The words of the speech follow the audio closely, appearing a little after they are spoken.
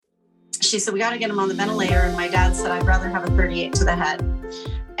she said, we got to get him on the ventilator. And my dad said, I'd rather have a 38 to the head.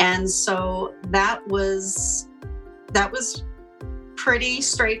 And so that was pretty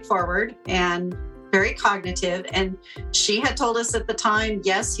straightforward and very cognitive. And she had told us at the time,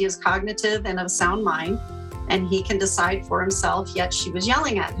 yes, he is cognitive and of sound mind, and he can decide for himself, yet she was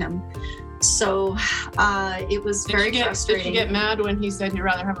yelling at him. So it was very frustrating. Did she get mad when he said he'd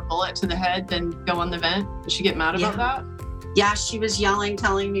rather have a bullet to the head than go on the vent? Did she get mad about that? Yeah, she was yelling,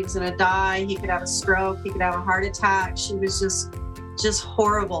 telling him he was going to die. He could have a stroke. He could have a heart attack. She was just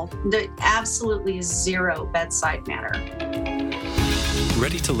horrible. There absolutely zero bedside manner.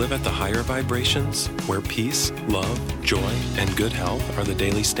 Ready to live at the higher vibrations, where peace, love, joy, and good health are the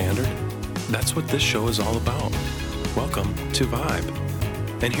daily standard? That's what this show is all about. Welcome to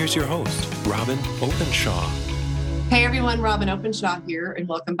Vibe. And here's your host, Robin Openshaw. Hey everyone, Robin Openshaw here, and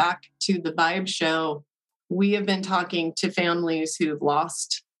welcome back to the Vibe Show. We have been talking to families who've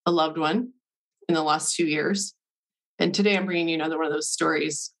lost a loved one in the last 2 years. And today I'm bringing you another one of those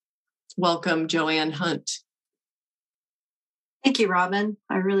stories. Welcome, Joanne Hunt. Thank you, Robin.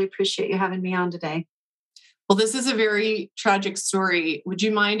 I really appreciate you having me on today. Well, this is a very tragic story. Would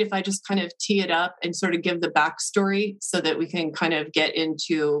you mind if I just kind of tee it up and sort of give the backstory so that we can kind of get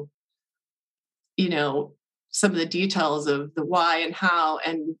into, some of the details of the why and how,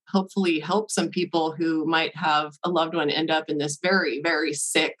 and hopefully help some people who might have a loved one end up in this very, very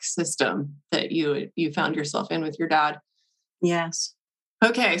sick system that you found yourself in with your dad? Yes.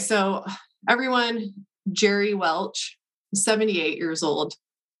 Okay. So everyone, Jerry Welch, 78 years old.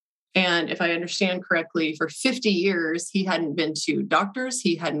 And if I understand correctly, for 50 years, he hadn't been to doctors.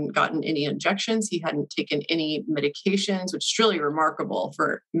 He hadn't gotten any injections. He hadn't taken any medications, which is really remarkable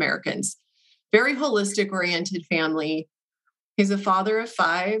for Americans. Very holistic oriented family. He's a father of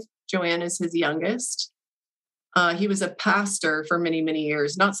 5. Joanne is his youngest. He was a pastor for many, many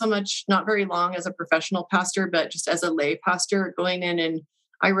years. Not very long as a professional pastor, but just as a lay pastor, going in and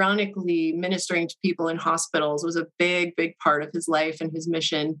ironically ministering to people in hospitals was a big, big part of his life and his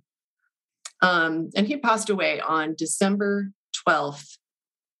mission. And he passed away on December 12th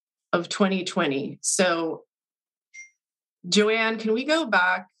of 2020. So, Joanne, can we go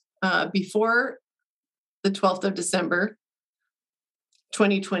back before the 12th of December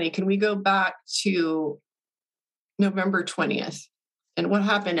 2020? Can we go back to November 20th? And what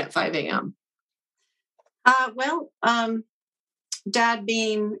happened at 5 a.m.? Dad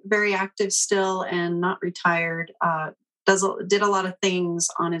being very active still and not retired, did a lot of things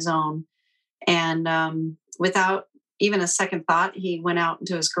on his own. And without even a second thought, he went out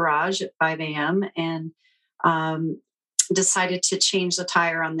into his garage at 5 a.m. and decided to change the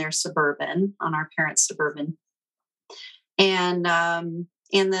tire on their Suburban, on our parents' Suburban. And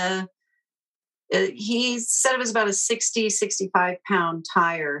he said it was about a 65 pound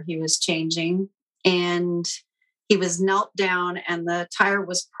tire he was changing. And he was knelt down and the tire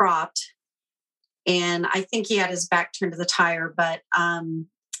was propped. And I think he had his back turned to the tire, but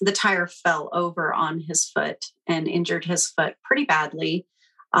the tire fell over on his foot and injured his foot pretty badly.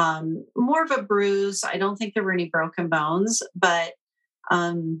 More of a bruise. I don't think there were any broken bones, but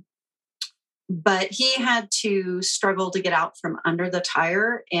he had to struggle to get out from under the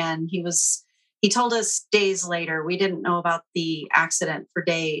tire. And he told us days later, we didn't know about the accident for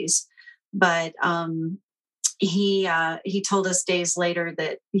days, but he told us days later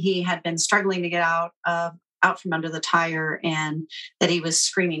that he had been struggling to get out from under the tire and that he was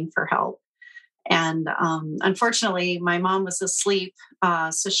screaming for help. And unfortunately, my mom was asleep,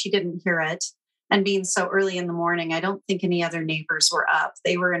 so she didn't hear it. And being so early in the morning, I don't think any other neighbors were up.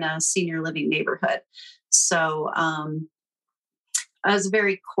 They were in a senior living neighborhood. So it was a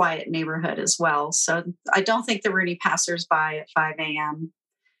very quiet neighborhood as well. So I don't think there were any passersby at 5 a.m.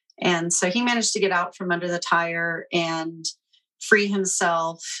 And so he managed to get out from under the tire and free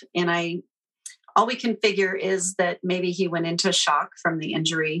himself. And all we can figure is that maybe he went into shock from the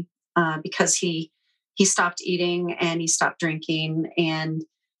injury because he stopped eating and he stopped drinking. And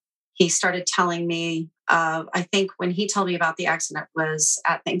he started telling me, I think when he told me about the accident was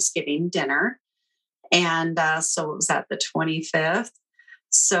at Thanksgiving dinner. And so it was at the 25th.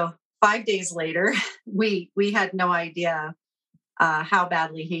 So 5 days later, we had no idea how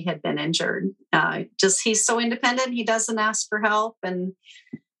badly he had been injured. He's so independent. He doesn't ask for help. And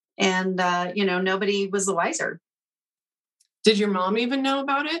nobody was the wiser. Did your mom even know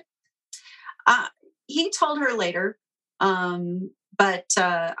about it? He told her later, but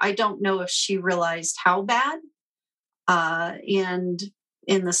I don't know if she realized how bad and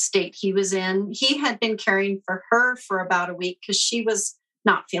in the state he was in. He had been caring for her for about a week because she was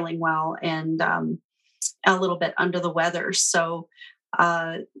not feeling well and a little bit under the weather. So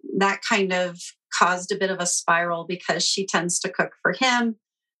uh, that kind of caused a bit of a spiral because she tends to cook for him.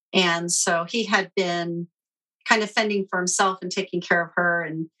 And so he had been kind of fending for himself and taking care of her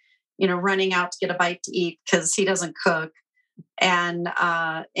and, running out to get a bite to eat because he doesn't cook. And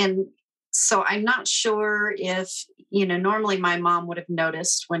so I'm not sure if, normally my mom would have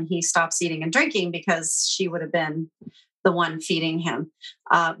noticed when he stops eating and drinking because she would have been the one feeding him.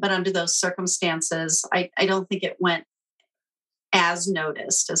 But under those circumstances, I don't think it went as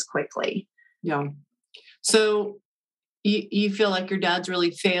noticed as quickly. Yeah. So you feel like your dad's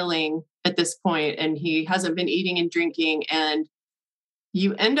really failing at this point and he hasn't been eating and drinking, and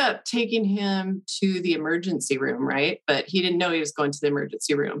you end up taking him to the emergency room, right? But he didn't know he was going to the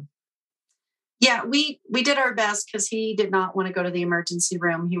emergency room. Yeah, we did our best because he did not want to go to the emergency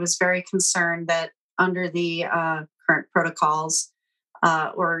room. He was very concerned that under the current protocols,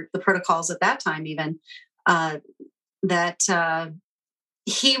 or the protocols at that time even, that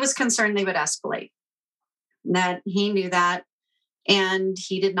he was concerned they would escalate, that he knew that, and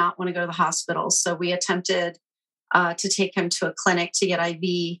he did not want to go to the hospital. So we attempted to take him to a clinic to get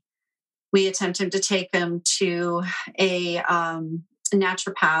IV. We attempted to take him to a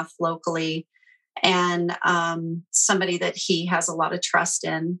naturopath locally, and somebody that he has a lot of trust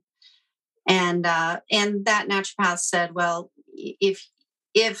in. And that naturopath said, well, if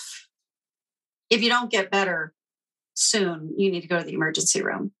you don't get better soon, you need to go to the emergency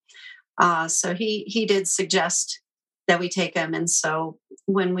room. So he did suggest that we take him. And so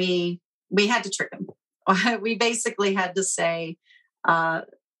when we had to trick him, we basically had to say,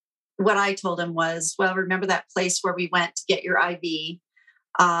 what I told him was, well, remember that place where we went to get your IV?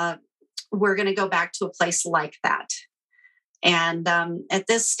 We're going to go back to a place like that. And at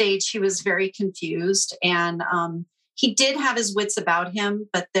this stage, he was very confused. And he did have his wits about him,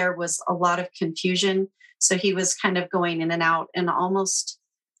 but there was a lot of confusion. So he was kind of going in and out and almost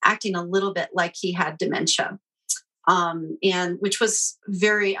acting a little bit like he had dementia. And which was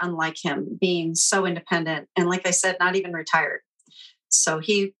very unlike him, being so independent. And like I said, not even retired. So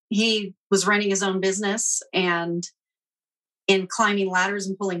he was running his own business and in climbing ladders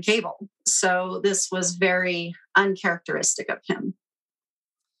and pulling cable. So this was very uncharacteristic of him.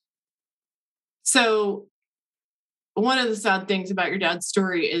 So one of the sad things about your dad's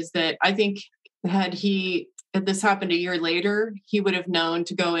story is that I think if this happened a year later, he would have known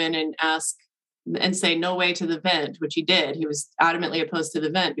to go in and ask and say no way to the vent, which he did. He was adamantly opposed to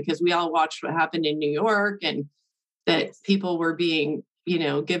the vent because we all watched what happened in New York, and that people were being,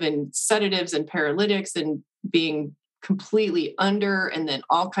 given sedatives and paralytics and being completely under, and then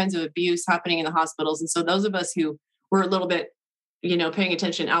all kinds of abuse happening in the hospitals. And so those of us who were a little bit, paying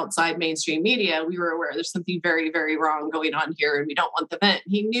attention outside mainstream media, we were aware there's something very, very wrong going on here and we don't want the vent.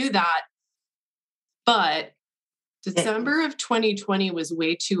 He knew that. But December of 2020 was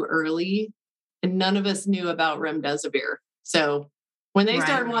way too early, and none of us knew about remdesivir. So when they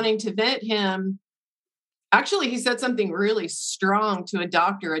started wanting to vent him, actually, he said something really strong to a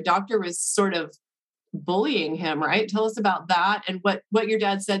doctor. A doctor was sort of bullying him, right? Tell us about that and what your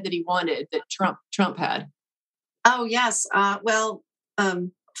dad said that he wanted that Trump had. Oh, yes.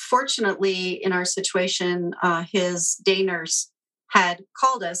 Fortunately, in our situation, his day nurse had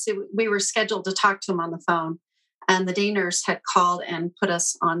called us. We were scheduled to talk to him on the phone, and the day nurse had called and put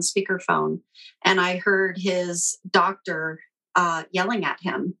us on speakerphone. And I heard his doctor yelling at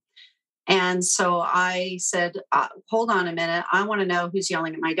him. And so I said, hold on a minute. I want to know who's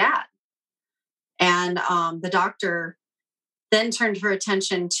yelling at my dad. And the doctor then turned her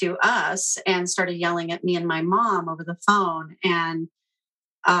attention to us and started yelling at me and my mom over the phone. And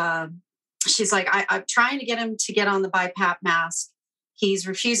she's like, I'm trying to get him to get on the BiPAP mask. He's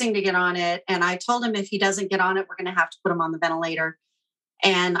refusing to get on it. And I told him if he doesn't get on it, we're going to have to put him on the ventilator.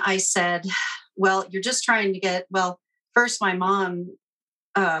 And I said, well, you're just trying to get, first my mom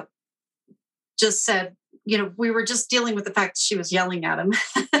just said, we were just dealing with the fact that she was yelling at him.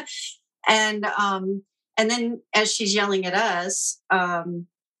 And then as she's yelling at us,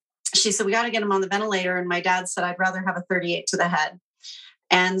 she said, we got to get him on the ventilator. And my dad said, I'd rather have a 38 to the head.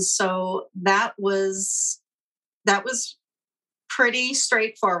 And so that was pretty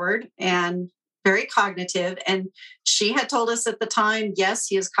straightforward and very cognitive. And she had told us at the time, yes,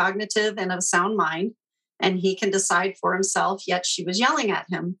 he is cognitive and of sound mind, and he can decide for himself, yet she was yelling at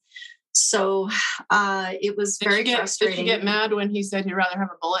him. So it was very frustrating. Did she get mad when he said he'd rather have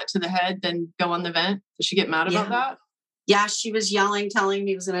a bullet to the head than go on the vent? Did she get mad about that? Yeah, she was yelling, telling him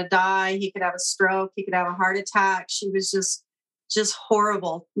he was going to die. He could have a stroke. He could have a heart attack. She was just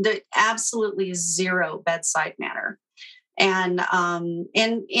horrible. Absolutely zero bedside manner. And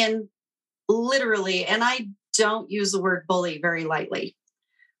literally, and I don't use the word bully very lightly.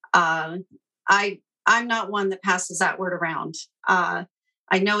 I'm not one that passes that word around.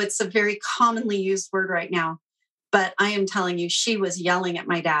 I know it's a very commonly used word right now, but I am telling you, she was yelling at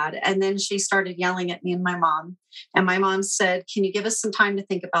my dad. And then she started yelling at me and my mom. And my mom said, "Can you give us some time to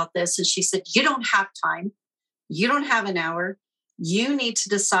think about this?" And she said, "You don't have time. You don't have an hour. You need to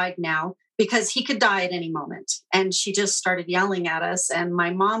decide now because he could die at any moment." And she just started yelling at us. And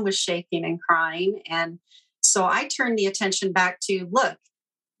my mom was shaking and crying. And so I turned the attention back to, look,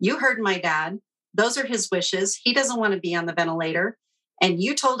 you heard my dad. Those are his wishes. He doesn't want to be on the ventilator. And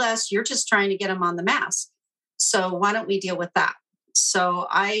you told us you're just trying to get him on the mask. So why don't we deal with that? So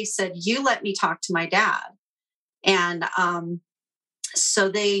I said, you let me talk to my dad. And so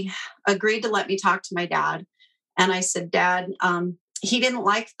they agreed to let me talk to my dad. And I said, Dad, he didn't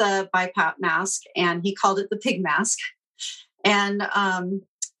like the BiPAP mask and he called it the pig mask. And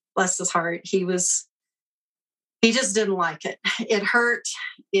bless his heart, he just didn't like it. It hurt.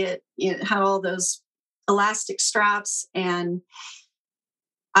 It had all those elastic straps. And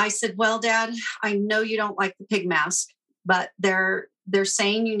I said, well, Dad, I know you don't like the pig mask, but they're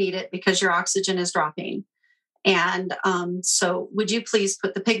saying you need it because your oxygen is dropping. And so would you please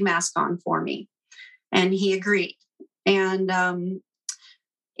put the pig mask on for me? And he agreed. And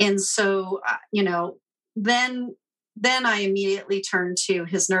so, then I immediately turned to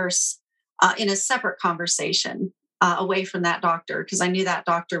his nurse in a separate conversation away from that doctor, because I knew that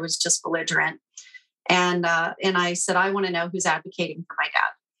doctor was just belligerent. And I said, I want to know who's advocating for my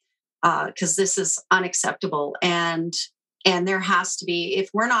dad, because this is unacceptable. And there has to be,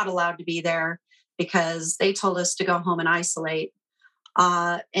 if we're not allowed to be there, because they told us to go home and isolate.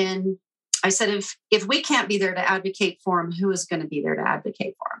 And I said, if we can't be there to advocate for him, who is going to be there to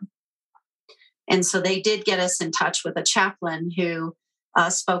advocate for him? And so they did get us in touch with a chaplain who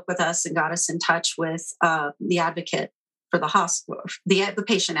spoke with us and got us in touch with the advocate for the hospital. The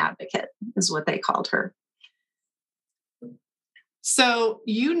patient advocate is what they called her. So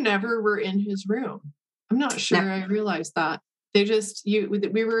you never were in his room. I'm not sure I realized that. We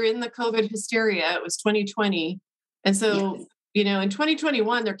were in the COVID hysteria. It was 2020. And so, yes. In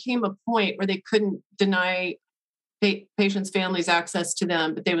 2021, there came a point where they couldn't deny patients' families access to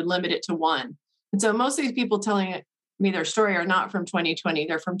them, but they would limit it to one. And so most of these people telling me their story are not from 2020.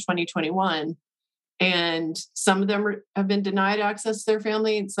 They're from 2021. And some of them have been denied access to their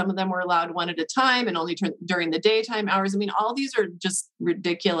family. And some of them were allowed one at a time and only during the daytime hours. I mean, all these are just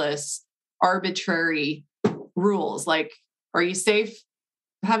ridiculous, arbitrary rules. Like, are you safe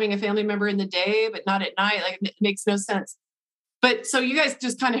having a family member in the day, but not at night? Like, it makes no sense. But so you guys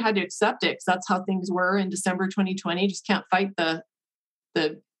just kind of had to accept it because that's how things were in December 2020. Just can't fight them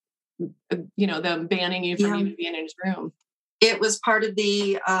banning you from even being in his room. It was part of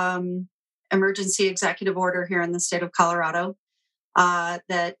the emergency executive order here in the state of Colorado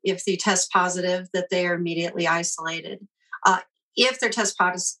that if they test positive, that they are immediately isolated. If they're test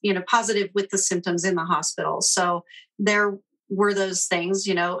positive with the symptoms in the hospital. So there were those things,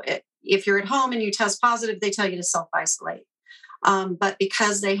 if you're at home and you test positive, they tell you to self-isolate. But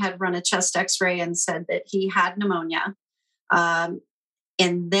because they had run a chest x-ray and said that he had pneumonia, and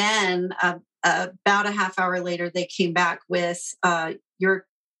then about a half hour later, they came back with your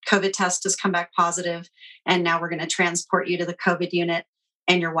COVID test has come back positive, and now we're going to transport you to the COVID unit,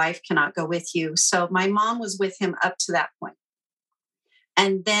 and your wife cannot go with you. So my mom was with him up to that point.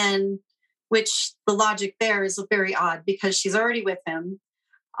 And then, which the logic there is very odd because she's already with him.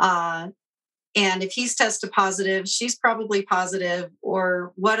 And if he's tested positive, she's probably positive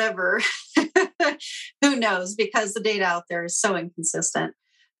or whatever. Who knows? Because the data out there is so inconsistent.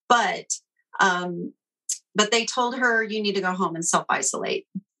 But they told her, you need to go home and self-isolate.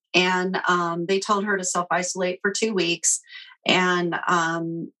 And they told her to self-isolate for 2 weeks. And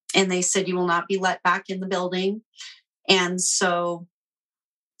they said, you will not be let back in the building. And so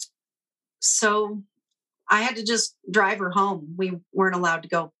I had to just drive her home. We weren't allowed to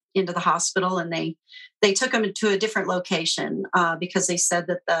go into the hospital, and they took him to a different location because they said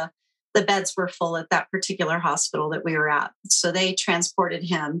that the beds were full at that particular hospital that we were at. So they transported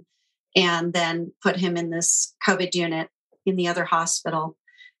him and then put him in this COVID unit in the other hospital.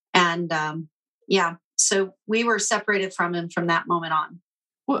 And so we were separated from him from that moment on.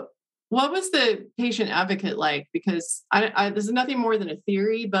 What was the patient advocate like? Because this is nothing more than a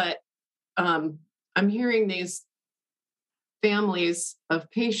theory, but I'm hearing these families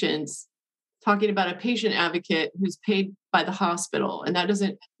of patients talking about a patient advocate who's paid by the hospital. And that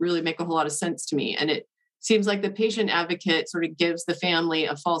doesn't really make a whole lot of sense to me. And it seems like the patient advocate sort of gives the family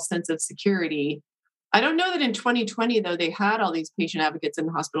a false sense of security. I don't know that in 2020, though, they had all these patient advocates in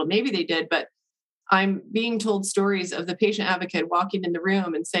the hospital. Maybe they did, but I'm being told stories of the patient advocate walking in the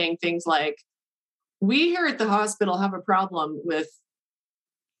room and saying things like, we here at the hospital have a problem with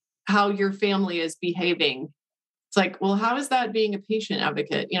how your family is behaving. It's like, well, how is that being a patient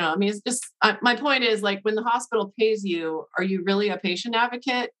advocate? I mean, it's just, my point is, like, when the hospital pays you, are you really a patient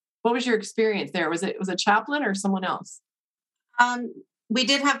advocate? What was your experience there? Was it a chaplain or someone else? We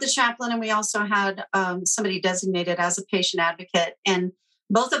did have the chaplain, and we also had somebody designated as a patient advocate. And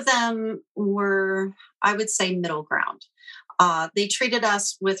both of them were, I would say, middle ground. They treated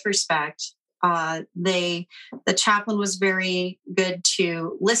us with respect. The chaplain was very good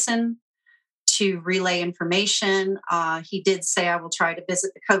to listen, to relay information. He did say, I will try to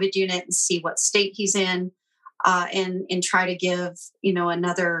visit the COVID unit and see what state he's in, and try to give,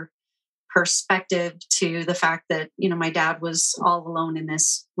 another perspective to the fact that, my dad was all alone in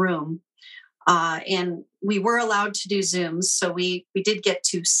this room. And we were allowed to do Zooms. So we did get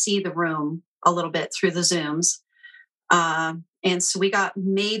to see the room a little bit through the Zooms. And so we got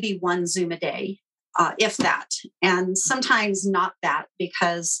maybe one Zoom a day, if that. And sometimes not that,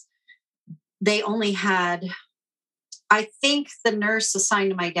 because they only had, I think the nurse assigned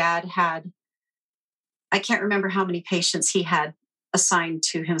to my dad had, I can't remember how many patients he had assigned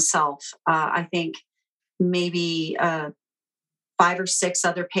to himself. I think maybe 5 or 6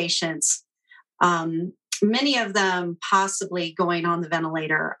 other patients, many of them possibly going on the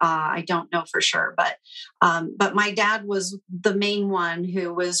ventilator. I don't know for sure, but my dad was the main one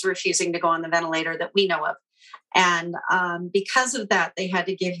who was refusing to go on the ventilator that we know of. And because of that, they had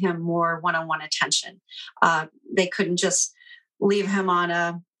to give him more one-on-one attention. They couldn't just leave him on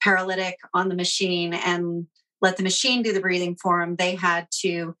a paralytic on the machine and let the machine do the breathing for him. They had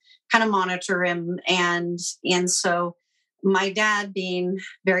to kind of monitor him. And so my dad, being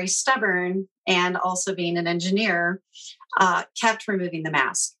very stubborn and also being an engineer, kept removing the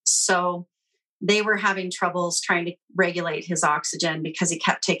mask. So they were having troubles trying to regulate his oxygen because he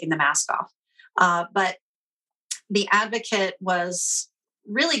kept taking the mask off. But the advocate was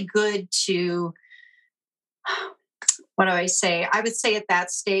really good to, what do I say? I would say at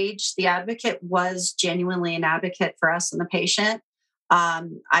that stage, the advocate was genuinely an advocate for us and the patient.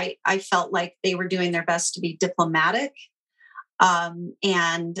 I felt like they were doing their best to be diplomatic,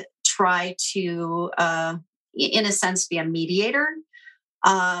 and try to, in a sense, be a mediator,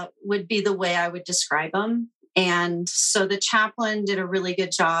 would be the way I would describe them. And so the chaplain did a really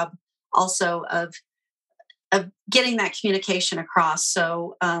good job also of getting that communication across.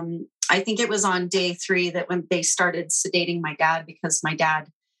 So I think it was on day 3 that when they started sedating my dad, because my dad,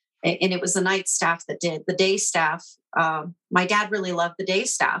 and it was the night staff that did. The day staff, my dad really loved the day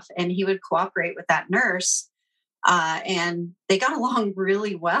staff, and he would cooperate with that nurse, and they got along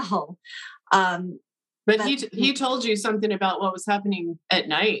really well. But he told you something about what was happening at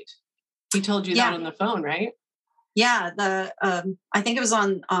night. He told you that on the phone, right? Yeah, I think it was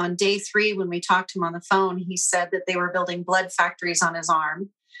on day 3 when we talked to him on the phone. He said that they were building blood factories on his arm.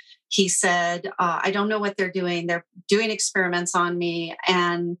 He said, I don't know what they're doing. They're doing experiments on me.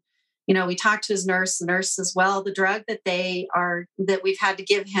 And, we talked to his nurse. The nurse says, well, the drug that we've had to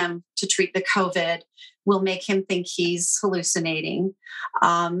give him to treat the COVID will make him think he's hallucinating.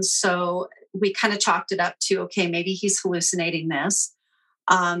 So we kind of chalked it up to, okay, maybe he's hallucinating this.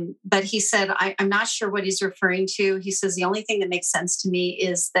 But he said, I'm not sure what he's referring to. He says, the only thing that makes sense to me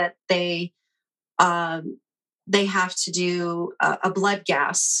is that they have to do a blood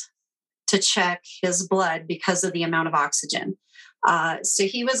gas to check his blood because of the amount of oxygen. So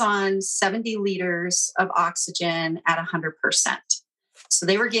he was on 70 liters of oxygen at 100%. So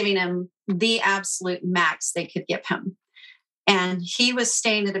they were giving him the absolute max they could give him. And he was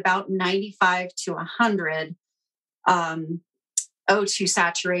staying at about 95 to 100 O2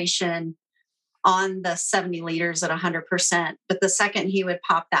 saturation on the 70 liters at 100%. But the second he would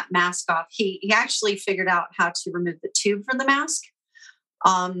pop that mask off, he actually figured out how to remove the tube from the mask.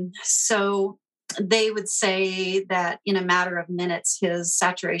 So they would say that in a matter of minutes, his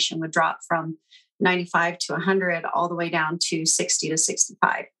saturation would drop from 95 to 100 all the way down to 60 to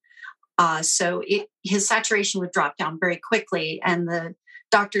 65. So his saturation would drop down very quickly. And the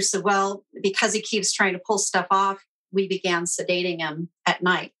doctor said, well, because he keeps trying to pull stuff off, we began sedating him at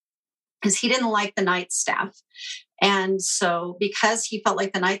night because he didn't like the night staff. And so because he felt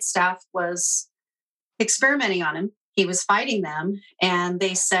like the night staff was experimenting on him, he was fighting them. And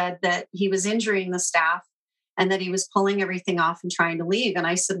they said that he was injuring the staff and that he was pulling everything off and trying to leave. And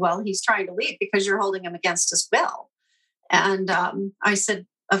I said, well, he's trying to leave because you're holding him against his will. And I said,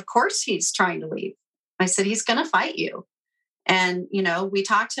 of course he's trying to leave. I said, he's going to fight you. And, we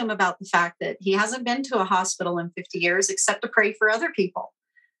talked to him about the fact that he hasn't been to a hospital in 50 years except to pray for other people.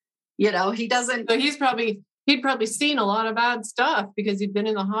 He doesn't. So he'd probably seen a lot of bad stuff because he'd been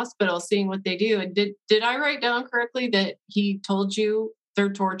in the hospital seeing what they do. And did I write down correctly that he told you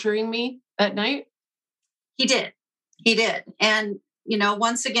they're torturing me at night? He did. And,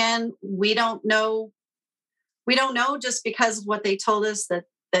 once again, we don't know just because of what they told us that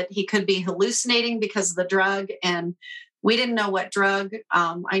he could be hallucinating because of the drug. And we didn't know what drug.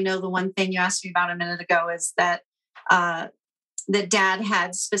 I know the one thing you asked me about a minute ago is that that Dad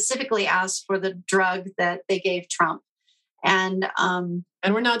had specifically asked for the drug that they gave Trump. And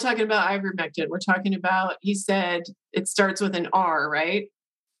we're not talking about ivermectin. We're talking about, he said it starts with an R, right?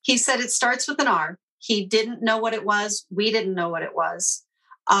 He said it starts with an R. He didn't know what it was. We didn't know what it was.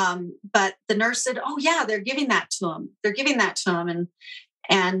 But the nurse said, "Oh yeah, they're giving that to him. They're giving that to him."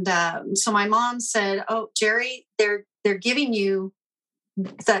 And so my mom said, "Oh, Jerry, they're giving you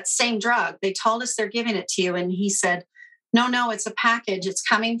that same drug. They told us they're giving it to you." And he said, No, it's a package. It's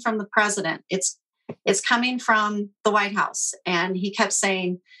coming from the president. It's coming from the White House." And he kept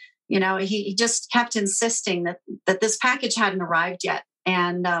saying, he just kept insisting that this package hadn't arrived yet.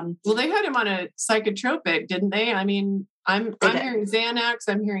 And well, they had him on a psychotropic, didn't they? I mean, I'm hearing Xanax,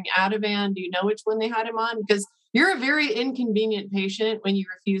 I'm hearing Ativan. Do you know which one they had him on? Because you're a very inconvenient patient when you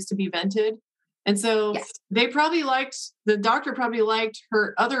refuse to be vented. And so yes. The doctor probably liked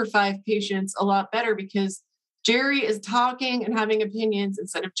her other 5 patients a lot better because Jerry is talking and having opinions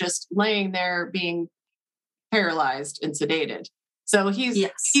instead of just laying there being paralyzed and sedated. So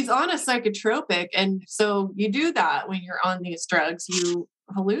he's on a psychotropic. And so you do that when you're on these drugs, you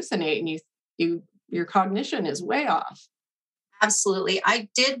hallucinate and your cognition is way off. Absolutely. I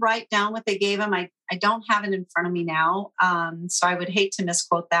did write down what they gave him. I don't have it in front of me now. So I would hate to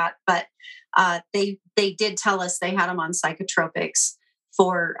misquote that, but they did tell us they had him on psychotropics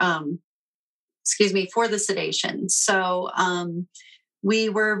for the sedation. So we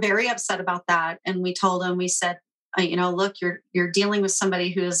were very upset about that. And we told him, we said, look, you're dealing with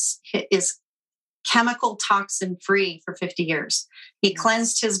somebody who is chemical toxin free for 50 years. He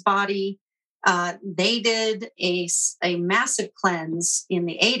cleansed his body. They did a massive cleanse in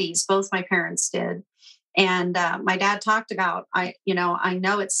the 80s. Both my parents did. And my dad talked about, I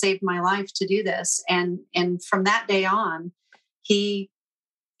know it saved my life to do this. And from that day on, he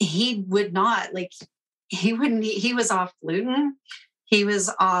would not he was off gluten. He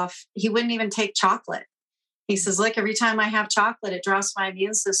wouldn't even take chocolate. He says, look, every time I have chocolate, it drops my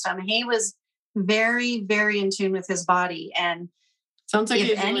immune system. He was very, very in tune with his body. And sounds like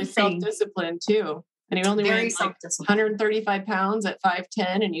he's really self-disciplined too. And he only weighed 135 pounds at 5'10",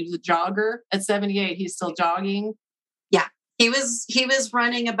 and he was a jogger at 78. He's still jogging. Yeah. He was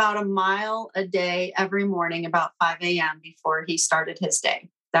running about a mile a day every morning, about 5 a.m. before he started his day.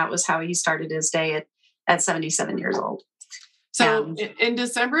 That was how he started his day at 77 years old. So in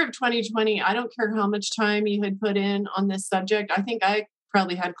December of 2020, I don't care how much time you had put in on this subject. I think I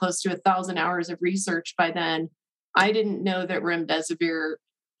probably had close to 1,000 hours of research by then. I didn't know that remdesivir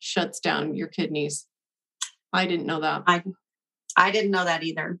shuts down your kidneys. I didn't know that. I didn't know that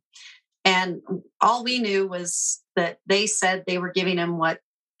either. And all we knew was that they said they were giving him what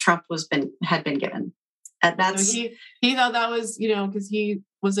Trump had been given. And that's so he thought that was, because he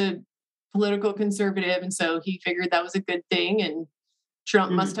was a political conservative. And so he figured that was a good thing. And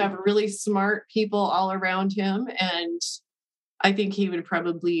Trump must have really smart people all around him. And I think he would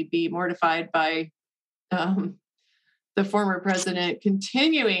probably be mortified by the former president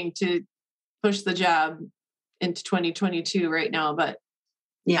continuing to push the jab into 2022 right now. But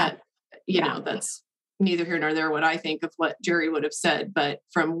that's neither here nor there what I think of what Jerry would have said. But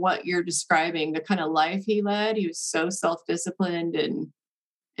from what you're describing, the kind of life he led, he was so self-disciplined and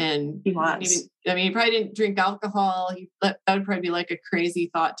he was. He probably didn't drink alcohol. That would probably be like a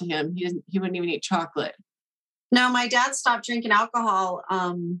crazy thought to him. He wouldn't even eat chocolate. No, my dad stopped drinking alcohol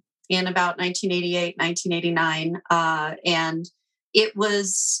in about 1988, 1989. And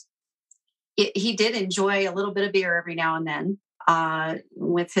he did enjoy a little bit of beer every now and then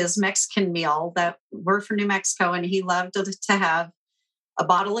with his Mexican meal. That we're from New Mexico, and he loved to have a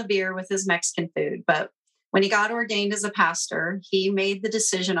bottle of beer with his Mexican food. But when he got ordained as a pastor, he made the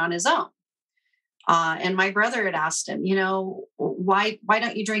decision on his own. And my brother had asked him, why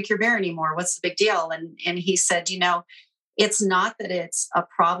don't you drink your beer anymore? What's the big deal? And he said, it's not that it's a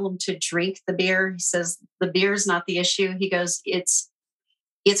problem to drink the beer. He says, the beer's not the issue. He goes, it's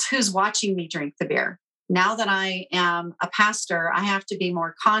who's watching me drink the beer. Now that I am a pastor, I have to be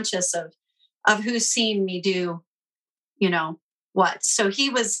more conscious of who's seeing me do, what. So he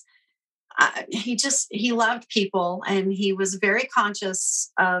was, he loved people, and he was very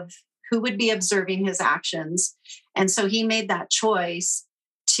conscious of who would be observing his actions. And so he made that choice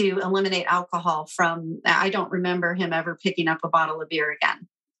to eliminate alcohol from, I don't remember him ever picking up a bottle of beer again.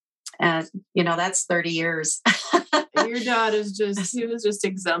 And, that's 30 years. Your dad he was just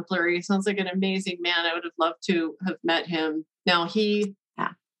exemplary. He sounds like an amazing man. I would have loved to have met him. Now you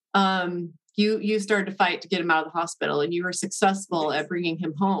started to fight to get him out of the hospital, and you were successful at bringing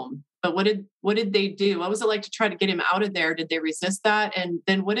him home. But what did they do? What was it like to try to get him out of there? Did they resist that? And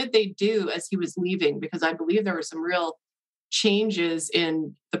then what did they do as he was leaving? Because I believe there were some real changes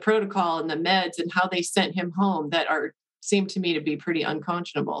in the protocol and the meds and how they sent him home that seem to me to be pretty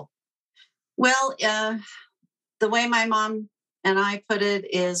unconscionable. Well, the way my mom and I put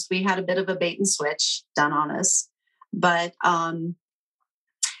it is we had a bit of a bait and switch done on us, but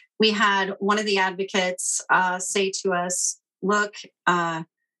we had one of the advocates say to us, look,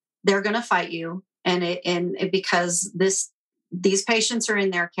 they're going to fight you. Because these patients are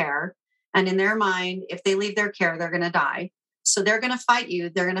in their care, and in their mind, if they leave their care, they're going to die. So they're going to fight you.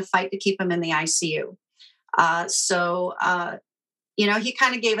 They're going to fight to keep them in the ICU. He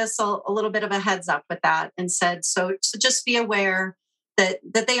kind of gave us a little bit of a heads up with that and said, so just be aware that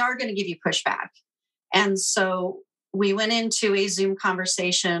they are going to give you pushback. And so we went into a Zoom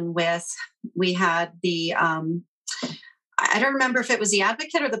conversation we had the, I don't remember if it was the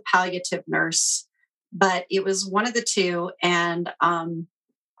advocate or the palliative nurse, but it was one of the two. And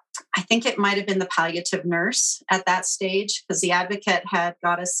I think it might have been the palliative nurse at that stage, because the advocate had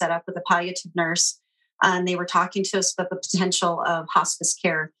got us set up with a palliative nurse. And they were talking to us about the potential of hospice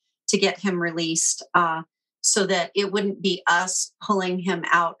care to get him released, so that it wouldn't be us pulling him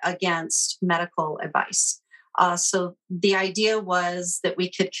out against medical advice. So the idea was that we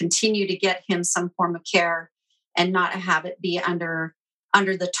could continue to get him some form of care and not have it be under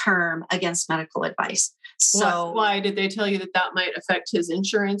the term against medical advice. So why did they tell you that might affect his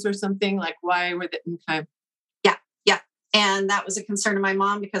insurance or something? Like, why were they? Okay. Yeah. And that was a concern of my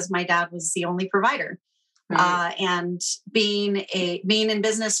mom because my dad was the only provider. Right. And being in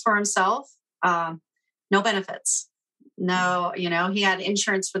business for himself, no benefits. No, he had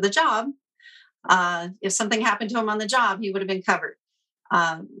insurance for the job. If something happened to him on the job, he would have been covered.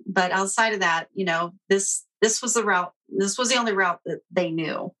 But outside of that, this was the route. This was the only route that they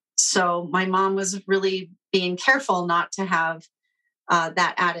knew. So my mom was really being careful not to have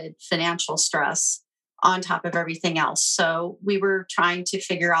that added financial stress on top of everything else. So we were trying to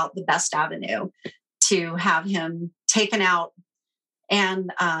figure out the best avenue to have him taken out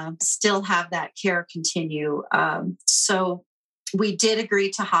and still have that care continue. So we did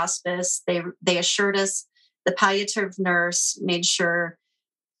agree to hospice. They assured us, the palliative nurse made sure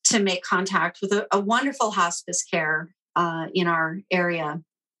to make contact with a wonderful hospice care in our area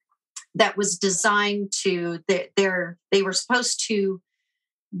that was designed they were supposed to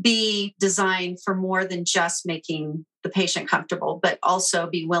be designed for more than just making the patient comfortable, but also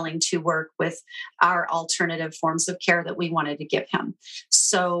be willing to work with our alternative forms of care that we wanted to give him.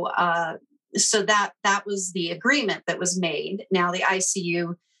 So that was the agreement that was made. Now the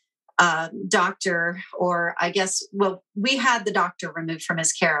ICU doctor, or I guess, we had the doctor removed from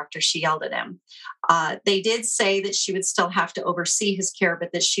his care after she yelled at him. They did say that she would still have to oversee his care,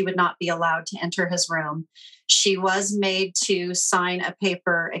 but that she would not be allowed to enter his room. She was made to sign a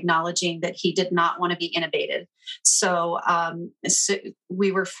paper acknowledging that he did not want to be intubated. So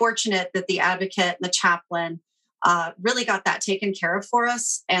we were fortunate that the advocate and the chaplain really got that taken care of for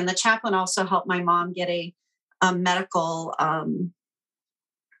us. And the chaplain also helped my mom get a medical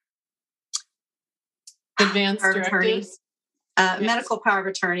advanced directives, medical power of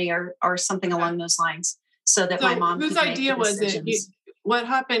attorney, or something along those lines, so that my mom. Whose idea was it? What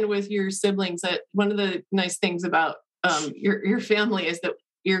happened with your siblings? That one of the nice things about your family is that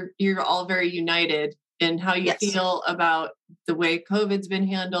you're all very united in how you feel about the way COVID's been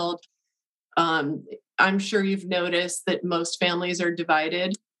handled. I'm sure you've noticed that most families are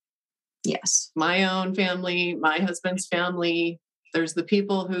divided. Yes. My own family, my husband's family. There's the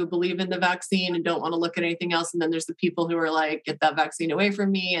people who believe in the vaccine and don't want to look at anything else. And then there's the people who are like, get that vaccine away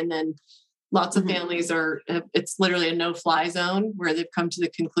from me. And then lots of families it's literally a no-fly zone where they've come to the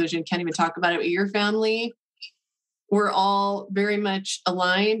conclusion, can't even talk about it with your family. We're all very much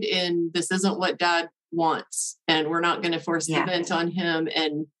aligned in this isn't what Dad wants. And we're not going to force the event on him.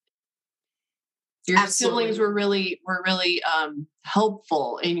 And your siblings were really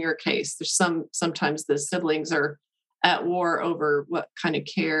helpful in your case. There's sometimes the siblings are at war over what kind of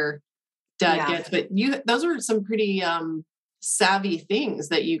care Dad gets, but those were some pretty savvy things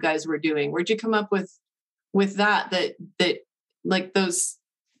that you guys were doing. Where'd you come up with that like those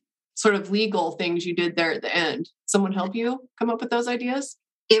sort of legal things you did there at the end? Someone help you come up with those ideas?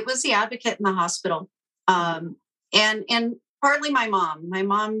 It was the advocate in the hospital. And partly my mom. My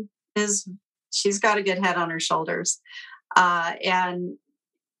mom she's got a good head on her shoulders. And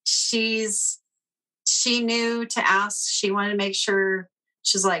she knew to ask. She wanted to make sure.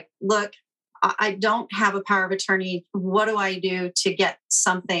 She's like, look, I don't have a power of attorney. What do I do to get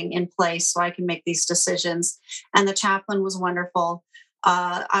something in place so I can make these decisions? And the chaplain was wonderful.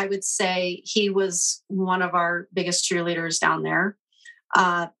 I would say he was one of our biggest cheerleaders down there.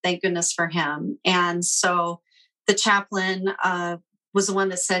 Thank goodness for him. And so the chaplain was the one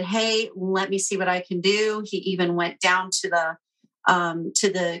that said, hey, let me see what I can do. He even went down to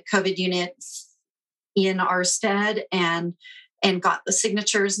the COVID unit in our stead and got the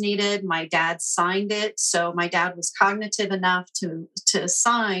signatures needed. My dad signed it. So my dad was cognitive enough to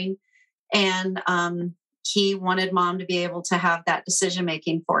sign. And he wanted mom to be able to have that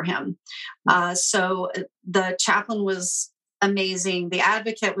decision-making for him. So the chaplain was amazing. The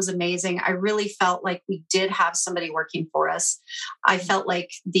advocate was amazing. I really felt like we did have somebody working for us. I felt like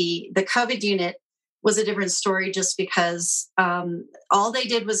the COVID unit was a different story just because all they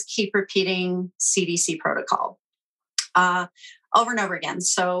did was keep repeating CDC protocol over and over again.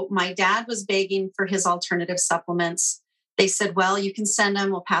 So my dad was begging for his alternative supplements. They said, well, you can send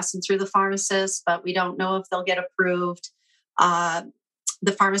them. We'll pass them through the pharmacist, but we don't know if they'll get approved.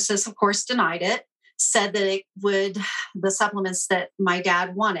 The pharmacist, of course, denied it, said that the supplements that my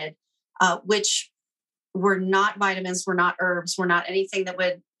dad wanted, which were not vitamins, were not herbs, were not anything that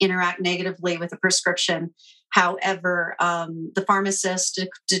would interact negatively with a prescription. However, the pharmacist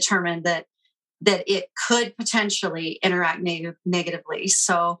determined that it could potentially interact negatively.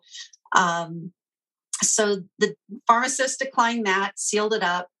 So the pharmacist declined that, sealed it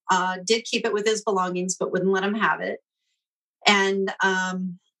up, did keep it with his belongings, but wouldn't let him have it. And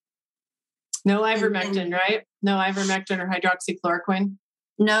no ivermectin, right? No ivermectin or hydroxychloroquine.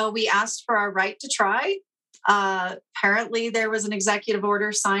 No, we asked for our right to try. Apparently, there was an executive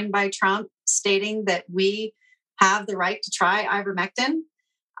order signed by Trump stating that we have the right to try ivermectin.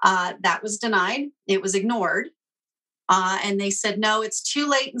 That was denied. It was ignored. And they said, no, it's too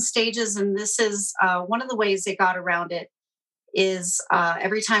late in stages. And this is one of the ways they got around it is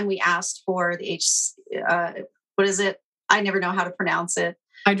every time we asked for the what is it? I never know how to pronounce it.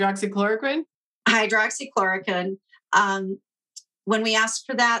 Hydroxychloroquine? Hydroxychloroquine. When we asked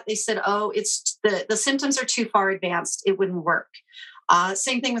for that, they said, oh, it's the symptoms are too far advanced. It wouldn't work.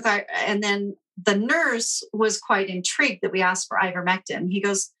 Same thing with and then the nurse was quite intrigued that we asked for ivermectin. He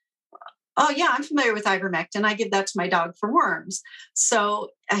goes, oh yeah, I'm familiar with ivermectin. I give that to my dog for worms. So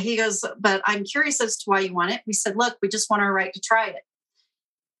he goes, but I'm curious as to why you want it. We said, look, we just want our right to try it.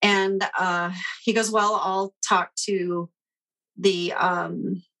 And he goes, well, I'll talk to the,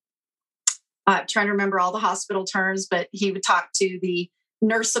 I'm trying to remember all the hospital terms, but he would talk to the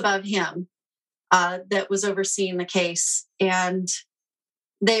nurse above him that was overseeing the case. And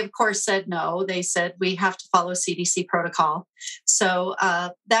they, of course, said no. They said, we have to follow CDC protocol. So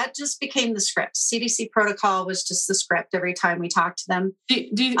that just became the script. CDC protocol was just the script every time we talked to them.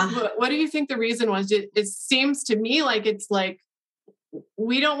 What do you think the reason was? It seems to me like it's like,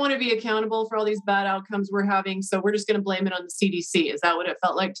 we don't want to be accountable for all these bad outcomes we're having, so we're just going to blame it on the CDC. Is that what it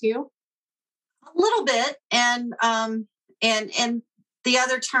felt like to you? A little bit. And the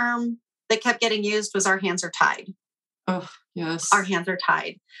other term that kept getting used was our hands are tied. Oh, yes. Our hands are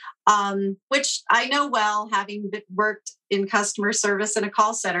tied, which I know well, having worked in customer service in a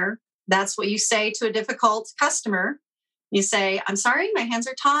call center. That's what you say to a difficult customer. You say, I'm sorry, my hands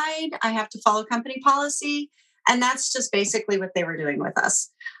are tied. I have to follow company policy. And that's just basically what they were doing with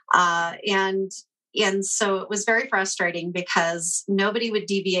us. And so it was very frustrating because nobody would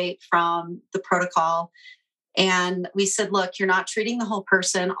deviate from the protocol. And we said, look, you're not treating the whole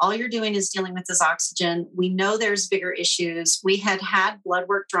person. All you're doing is dealing with his oxygen. We know there's bigger issues. We had blood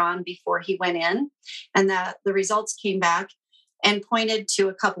work drawn before he went in, and that the results came back and pointed to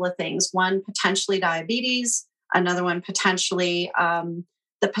a couple of things. One, potentially diabetes. Another one, potentially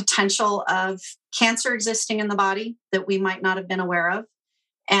the potential of cancer existing in the body that we might not have been aware of.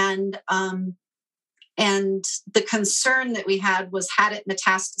 And the concern that we had was, had it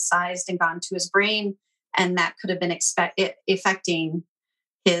metastasized and gone to his brain, and that could have been affecting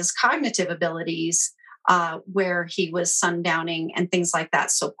his cognitive abilities, where he was sundowning and things like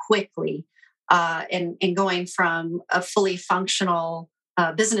that so quickly, and going from a fully functional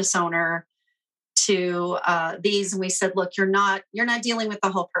business owner to these. And we said, look, you're not dealing with the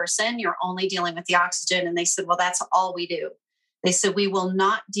whole person. You're only dealing with the oxygen. And they said, well, that's all we do. They said, we will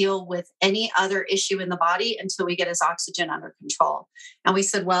not deal with any other issue in the body until we get his oxygen under control. And we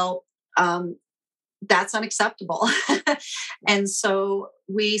said, well, that's unacceptable. And so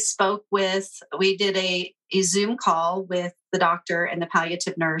we did a Zoom call with the doctor and the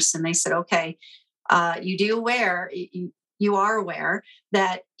palliative nurse, and they said, okay, you are aware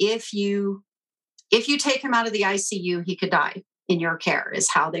that if you take him out of the ICU, he could die in your care, is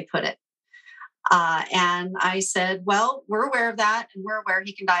how they put it. And I said, well, we're aware of that, and we're aware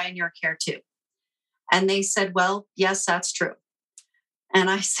he can die in your care too. And they said, well, yes, that's true. And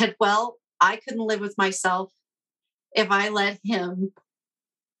I said, well, I couldn't live with myself if I let him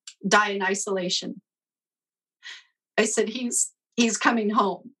die in isolation. I said, he's coming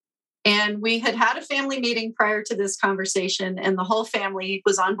home. And we had a family meeting prior to this conversation, and the whole family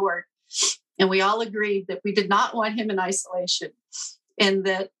was on board. And we all agreed that we did not want him in isolation, and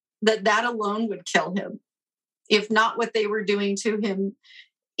that alone would kill him, if not what they were doing to him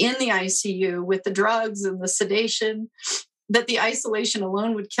in the ICU with the drugs and the sedation, that the isolation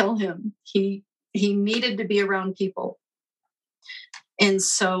alone would kill him. He needed to be around people. And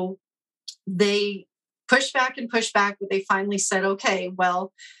so they pushed back, but they finally said, okay,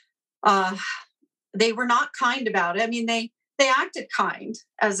 well, they were not kind about it. I mean, they acted kind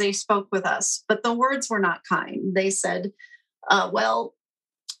as they spoke with us, but the words were not kind. They said, well,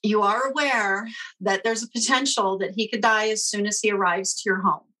 you are aware that there's a potential that he could die as soon as he arrives to your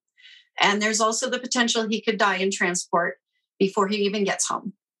home. And there's also the potential he could die in transport before he even gets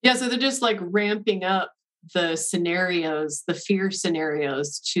home. Yeah, so they're just like ramping up the scenarios, the fear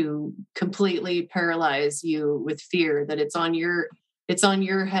scenarios, to completely paralyze you with fear that it's on your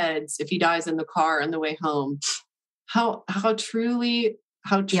heads if he dies in the car on the way home. How truly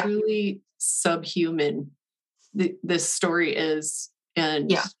subhuman this story is.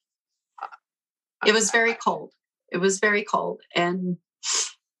 And yeah, it was very cold. And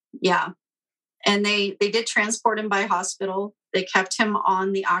yeah, and they did transport him by hospital. They kept him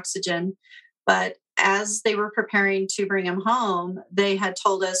on the oxygen, but as they were preparing to bring him home, they had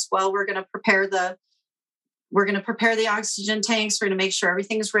told us, well, we're going to prepare the oxygen tanks. We're going to make sure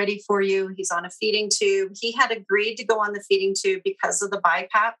everything's ready for you. He's on a feeding tube. He had agreed to go on the feeding tube because of the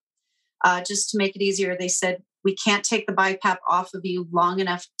BiPAP. Just to make it easier, they said, we can't take the BiPAP off of you long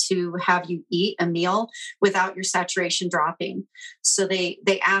enough to have you eat a meal without your saturation dropping. So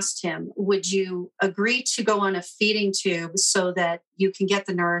they asked him, would you agree to go on a feeding tube so that you can get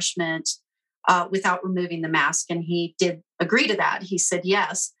the nourishment without removing the mask? And he did agree to that. He said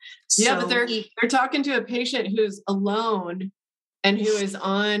yes. Yeah, but they're talking to a patient who's alone and who is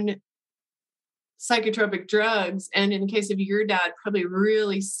on psychotropic drugs. And in the case of your dad, probably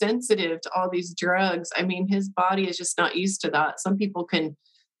really sensitive to all these drugs. I mean, his body is just not used to that. Some people can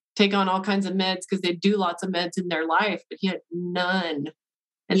take on all kinds of meds because they do lots of meds in their life, but he had none.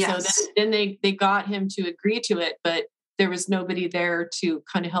 And yes. So then they got him to agree to it, but there was nobody there to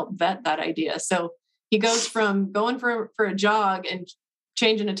kind of help vet that idea. So he goes from going for a jog and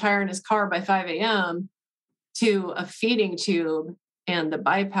changing a tire in his car by 5 a.m. to a feeding tube and the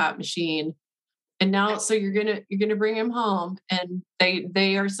BiPAP machine. And now, so you're gonna bring him home, and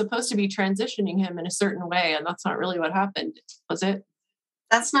they are supposed to be transitioning him in a certain way, and that's not really what happened, was it?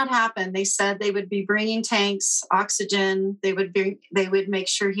 That's not happened. They said they would be bringing tanks, oxygen. They would make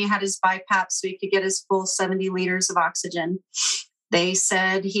sure he had his BiPAP so he could get his full 70 liters of oxygen. They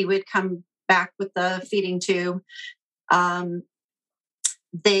said he would come back with the feeding tube.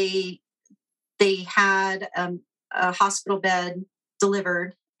 They had a hospital bed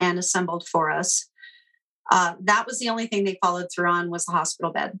delivered and assembled for us. That was the only thing they followed through on, was the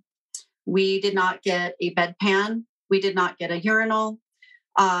hospital bed. We did not get a bedpan. We did not get a urinal.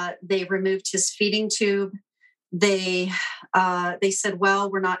 They removed his feeding tube. They said, well,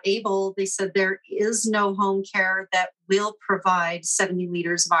 we're not able. They said there is no home care that will provide 70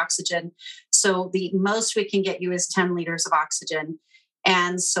 liters of oxygen. So the most we can get you is 10 liters of oxygen.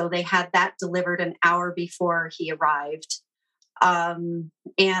 And so they had that delivered an hour before he arrived. And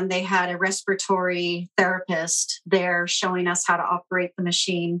they had a respiratory therapist there showing us how to operate the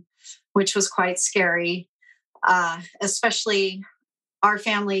machine, which was quite scary, especially our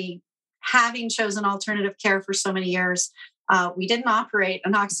family having chosen alternative care for so many years. We didn't operate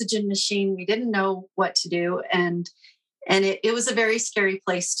an oxygen machine. We didn't know what to do. And it was a very scary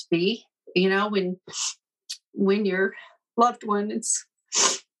place to be, you know, when your loved one is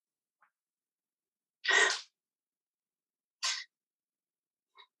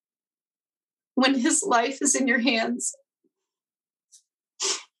when his life is in your hands.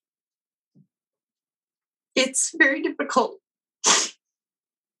 It's very difficult.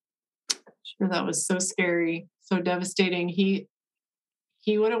 Sure, that was so scary, so devastating. He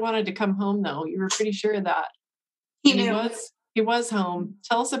would have wanted to come home, though. You were pretty sure of that. He knew. Was. He was home.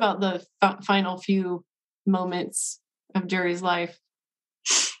 Tell us about the final few moments of Jerry's life.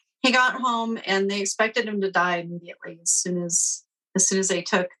 He got home and they expected him to die immediately as soon as they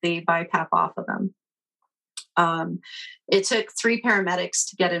took the BiPAP off of him. It took 3 paramedics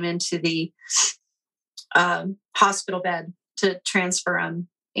to get him into the hospital bed to transfer him.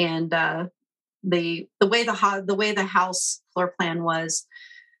 And the way the house floor plan was,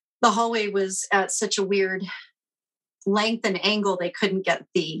 the hallway was at such a weird length and angle they couldn't get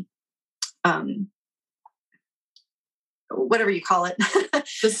the whatever you call it,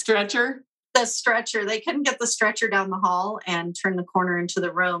 the stretcher. They couldn't get the stretcher down the hall and turn the corner into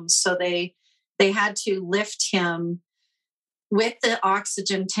the room, so they had to lift him with the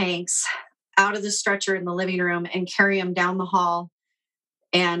oxygen tanks out of the stretcher in the living room and carry him down the hall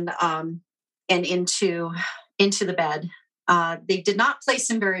and into the bed. They did not place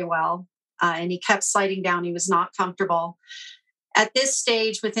him very well, and he kept sliding down. He was not comfortable. At this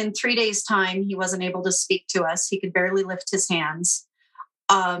stage, within 3 days' time, he wasn't able to speak to us. He could barely lift his hands.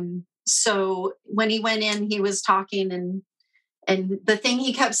 So when he went in, he was talking, and the thing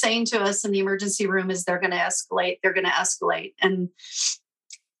he kept saying to us in the emergency room is, "They're going to escalate. They're going to escalate." And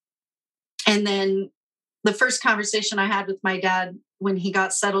then the first conversation I had with my dad when he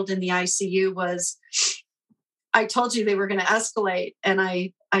got settled in the ICU was, "I told you they were going to escalate." And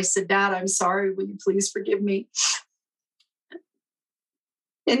I said, "Dad, I'm sorry. Will you please forgive me?"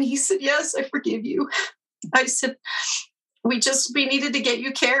 And he said, "Yes, I forgive you." I said, we needed to get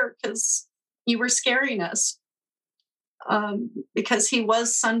you care because you were scaring us. Because he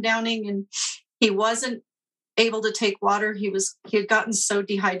was sundowning and he wasn't able to take water. He had gotten so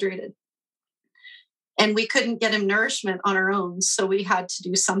dehydrated. And we couldn't get him nourishment on our own. So we had to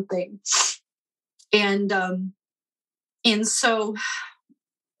do something. And so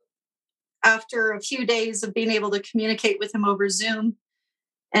after a few days of being able to communicate with him over Zoom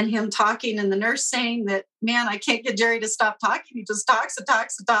and him talking and the nurse saying that, "Man, I can't get Jerry to stop talking. He just talks and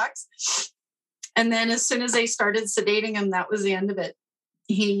talks and talks." And then as soon as they started sedating him, that was the end of it.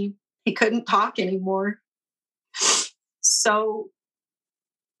 He couldn't talk anymore. So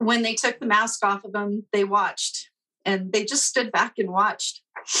when they took the mask off of him, they watched, and they just stood back and watched,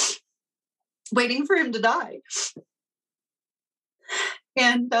 waiting for him to die.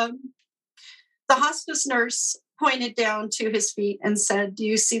 And the hospice nurse pointed down to his feet and said, "Do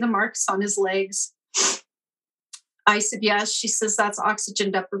you see the marks on his legs?" I said, "Yes." She says, "That's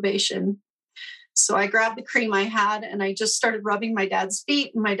oxygen deprivation." So I grabbed the cream I had and I just started rubbing my dad's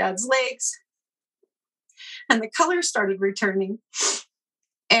feet and my dad's legs. And the color started returning.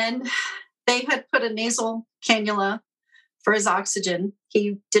 And they had put a nasal cannula for his oxygen.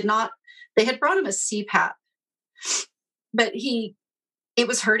 They had brought him a CPAP, but it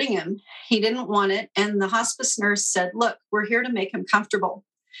was hurting him. He didn't want it. And the hospice nurse said, "Look, we're here to make him comfortable.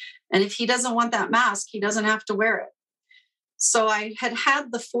 And if he doesn't want that mask, he doesn't have to wear it." So I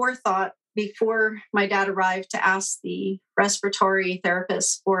had the forethought before my dad arrived to ask the respiratory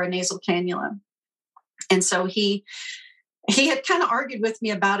therapist for a nasal cannula. And so he had kind of argued with me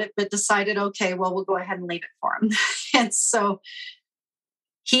about it, but decided, okay, well, we'll go ahead and leave it for him. And so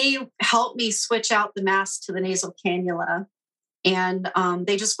he helped me switch out the mask to the nasal cannula. And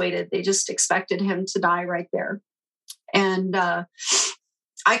they just waited. They just expected him to die right there. And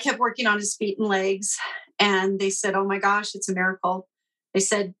I kept working on his feet and legs. And they said, "Oh my gosh, it's a miracle." They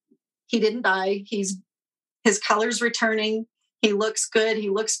said, "He didn't die. His color's returning. He looks good. He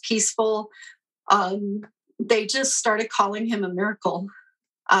looks peaceful." They just started calling him a miracle.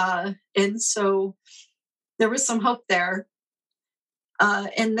 And so there was some hope there.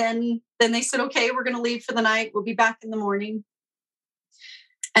 And then they said, "Okay, we're going to leave for the night. We'll be back in the morning."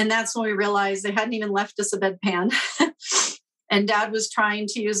 And that's when we realized they hadn't even left us a bedpan. And Dad was trying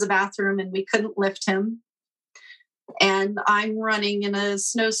to use the bathroom and we couldn't lift him. And I'm running in a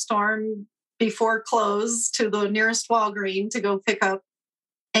snowstorm before close to the nearest Walgreens to go pick up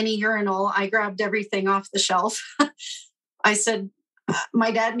any urinal. I grabbed everything off the shelf. I said,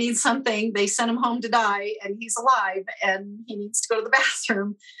 "My dad needs something. They sent him home to die and he's alive and he needs to go to the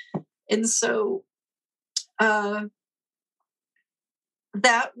bathroom." And so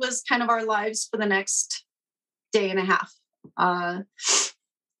that was kind of our lives for the next day and a half.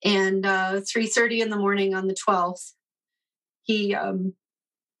 And 3:30 in the morning on the 12th, he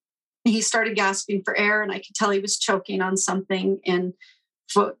started gasping for air, and I could tell he was choking on something. And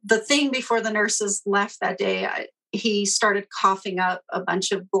the thing before the nurses left that day, he started coughing up a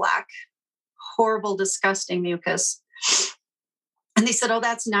bunch of black, horrible, disgusting mucus. And they said, "Oh,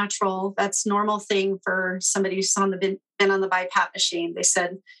 that's natural. That's normal thing for somebody who's been on the BiPAP machine." They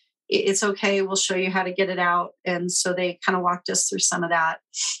said, it's okay. We'll show you how to get it out. And so they kind of walked us through some of that.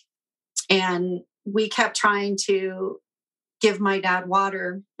 And we kept trying to give my dad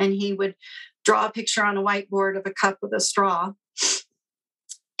water, and he would draw a picture on a whiteboard of a cup with a straw.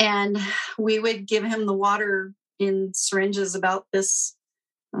 And we would give him the water in syringes about this,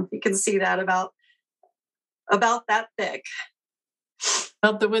 I don't know if you can see that, about that thick.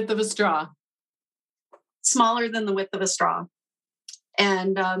 About the width of a straw. Smaller than the width of a straw.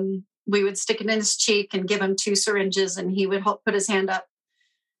 And we would stick it in his cheek and give him 2 syringes, and he would put his hand up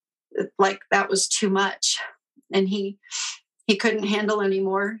like that was too much. And he couldn't handle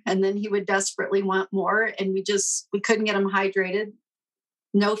anymore. And then he would desperately want more. And we couldn't get him hydrated.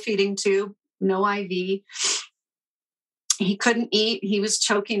 No feeding tube, no IV. He couldn't eat. He was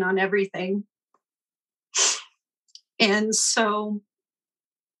choking on everything. And so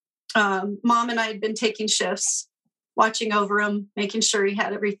Mom and I had been taking shifts, watching over him, making sure he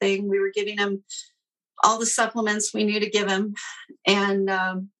had everything. We were giving him all the supplements we knew to give him. And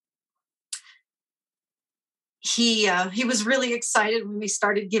he was really excited when we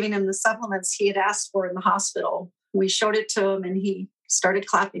started giving him the supplements he had asked for in the hospital. We showed it to him, and he started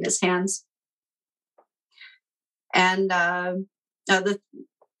clapping his hands. And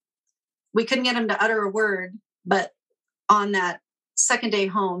we couldn't get him to utter a word, but on that second day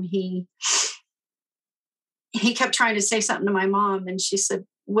home, he kept trying to say something to my mom, and she said,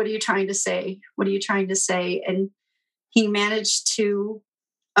 "What are you trying to say? What are you trying to say?" And he managed to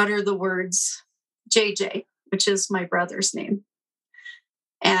utter the words JJ, which is my brother's name.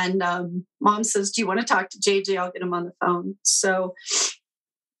 And Mom says, "Do you want to talk to JJ? I'll get him on the phone." So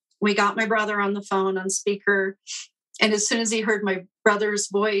we got my brother on the phone on speaker. And as soon as he heard my brother's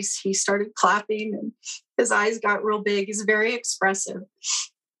voice, he started clapping, and his eyes got real big. He's very expressive.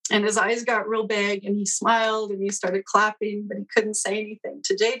 And his eyes got real big, and he smiled, and he started clapping, but he couldn't say anything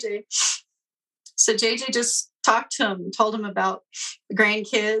to JJ. So JJ just talked to him, told him about the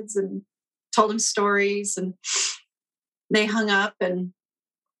grandkids, and told him stories, and they hung up. And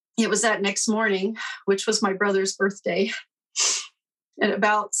it was that next morning, which was my brother's birthday, at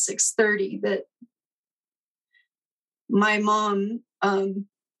about 6:30, that my mom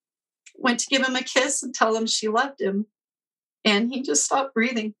went to give him a kiss and tell him she loved him. And he just stopped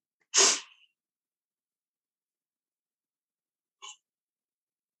breathing.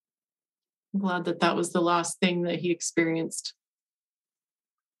 I'm glad that was the last thing that he experienced.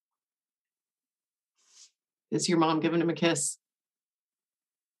 Is your mom giving him a kiss?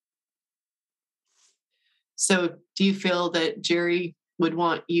 So do you feel that Jerry would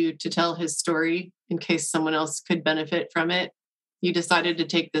want you to tell his story in case someone else could benefit from it? You decided to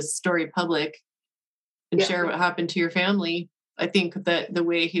take this story public and share what happened to your family. I think that the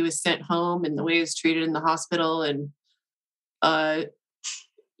way he was sent home and the way he was treated in the hospital, and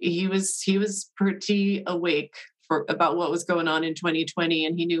he was pretty awake about what was going on in 2020,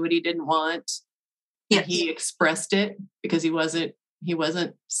 and he knew what he didn't want. Yes. He expressed it because he wasn't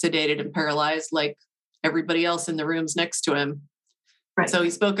sedated and paralyzed like everybody else in the rooms next to him. Right. So he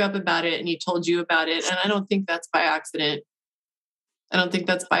spoke up about it, and he told you about it. And I don't think that's by accident.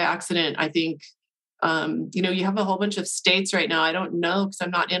 I think, you have a whole bunch of states right now. I don't know, because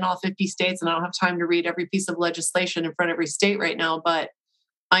I'm not in all 50 states, and I don't have time to read every piece of legislation in front of every state right now. But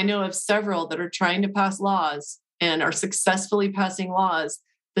I know of several that are trying to pass laws and are successfully passing laws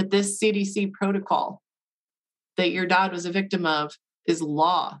that this CDC protocol that your dad was a victim of is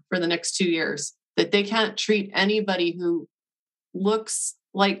law for the next 2 years, that they can't treat anybody who looks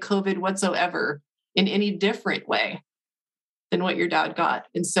like COVID whatsoever in any different way than what your dad got.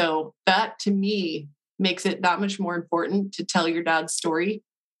 And so that, to me, makes it that much more important to tell your dad's story.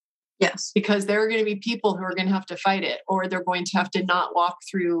 Yes. Because there are going to be people who are going to have to fight it, or they're going to have to not walk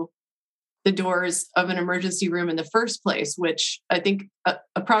through the doors of an emergency room in the first place, which I think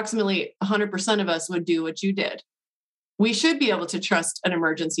approximately 100% of us would do what you did. We should be able to trust an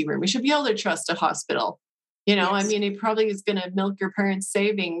emergency room. We should be able to trust a hospital. Yes. I mean, it probably is going to milk your parents'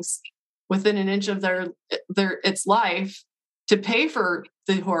 savings within an inch of its life to pay for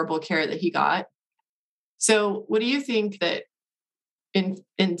the horrible care that he got. So what do you think that,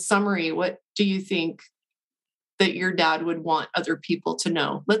 in summary, what do you think that your dad would want other people to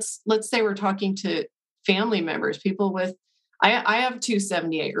know? Let's say we're talking to family members, people with, I have 2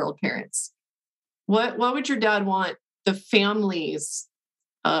 78-year-old parents. What would your dad want the families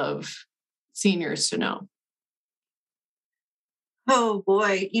of seniors to know? Oh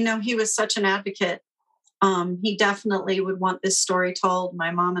boy, he was such an advocate. He definitely would want this story told. My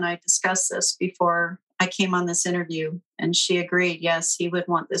mom and I discussed this before I came on this interview, and she agreed. Yes, he would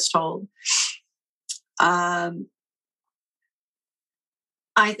want this told.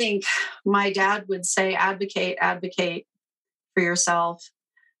 I think my dad would say, advocate for yourself,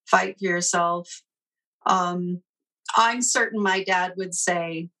 fight for yourself. I'm certain my dad would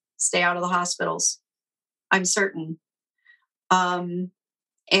say, stay out of the hospitals. I'm certain. My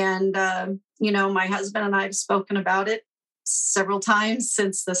husband and I have spoken about it several times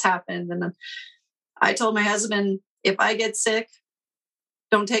since this happened. And I told my husband, if I get sick,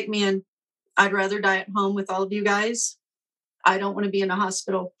 don't take me in. I'd rather die at home with all of you guys. I don't want to be in a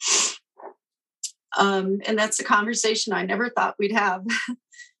hospital. And that's a conversation I never thought we'd have.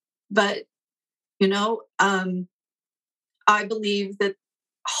 But, I believe that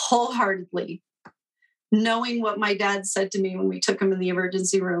wholeheartedly, knowing what my dad said to me when we took him in the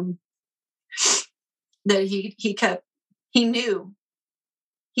emergency room, that he knew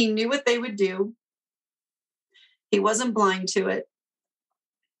what they would do. He wasn't blind to it.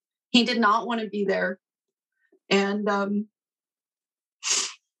 He did not want to be there. And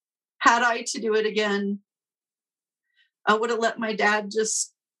had I to do it again, I would have let my dad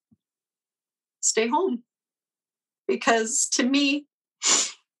just stay home. Because to me,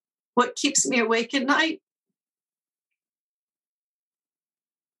 what keeps me awake at night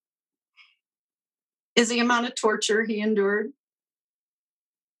is the amount of torture he endured,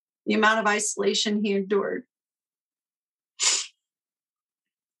 the amount of isolation he endured.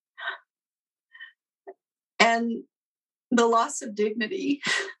 And the loss of dignity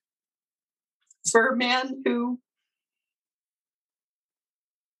for a man who,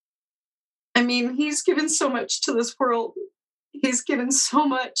 he's given so much to this world. He's given so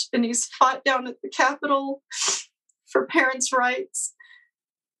much, and he's fought down at the Capitol for parents' rights.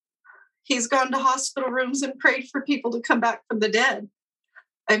 He's gone to hospital rooms and prayed for people to come back from the dead.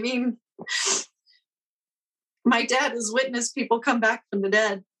 My dad has witnessed people come back from the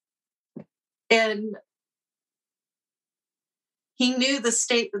dead. And he knew the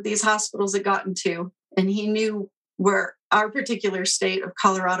state that these hospitals had gotten to, and he knew where our particular state of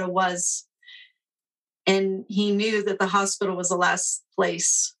Colorado was. And he knew that the hospital was the last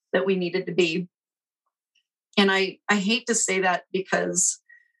place that we needed to be. And I hate to say that, because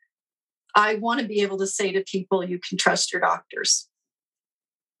I want to be able to say to people, you can trust your doctors.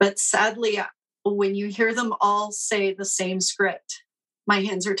 But sadly, when you hear them all say the same script, my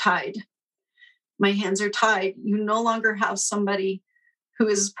hands are tied. My hands are tied. You no longer have somebody who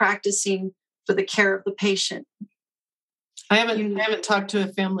is practicing for the care of the patient. I haven't talked to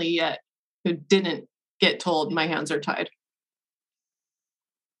a family yet who didn't get told my hands are tied.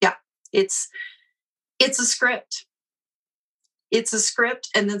 Yeah, it's a script. It's a script,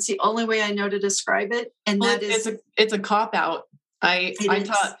 and that's the only way I know to describe it. And it's a cop out. I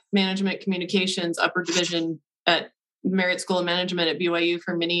taught management communications upper division at Merit School of Management at BYU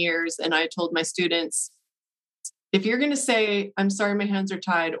for many years, and I told my students, if you're going to say, I'm sorry, my hands are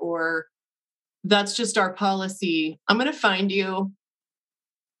tied, or that's just our policy, I'm going to find you.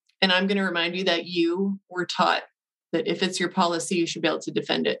 And I'm going to remind you that you were taught that if it's your policy, you should be able to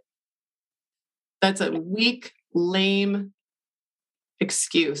defend it. That's a weak, lame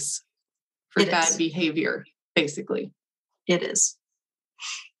excuse for bad behavior, basically. It is.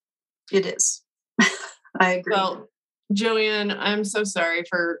 I agree. Well, Joanne, I'm so sorry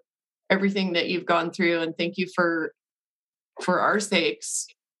for everything that you've gone through. And thank you for our sakes,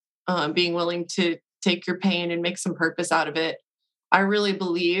 being willing to take your pain and make some purpose out of it. I really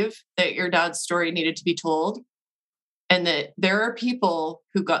believe that your dad's story needed to be told, and that there are people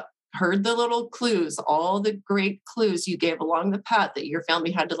who heard the little clues, all the great clues you gave along the path that your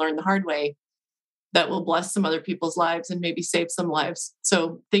family had to learn the hard way, that will bless some other people's lives and maybe save some lives.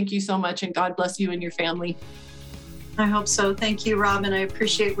 So thank you so much, and God bless you and your family. I hope so. Thank you, Robin. I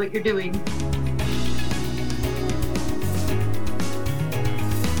appreciate what you're doing.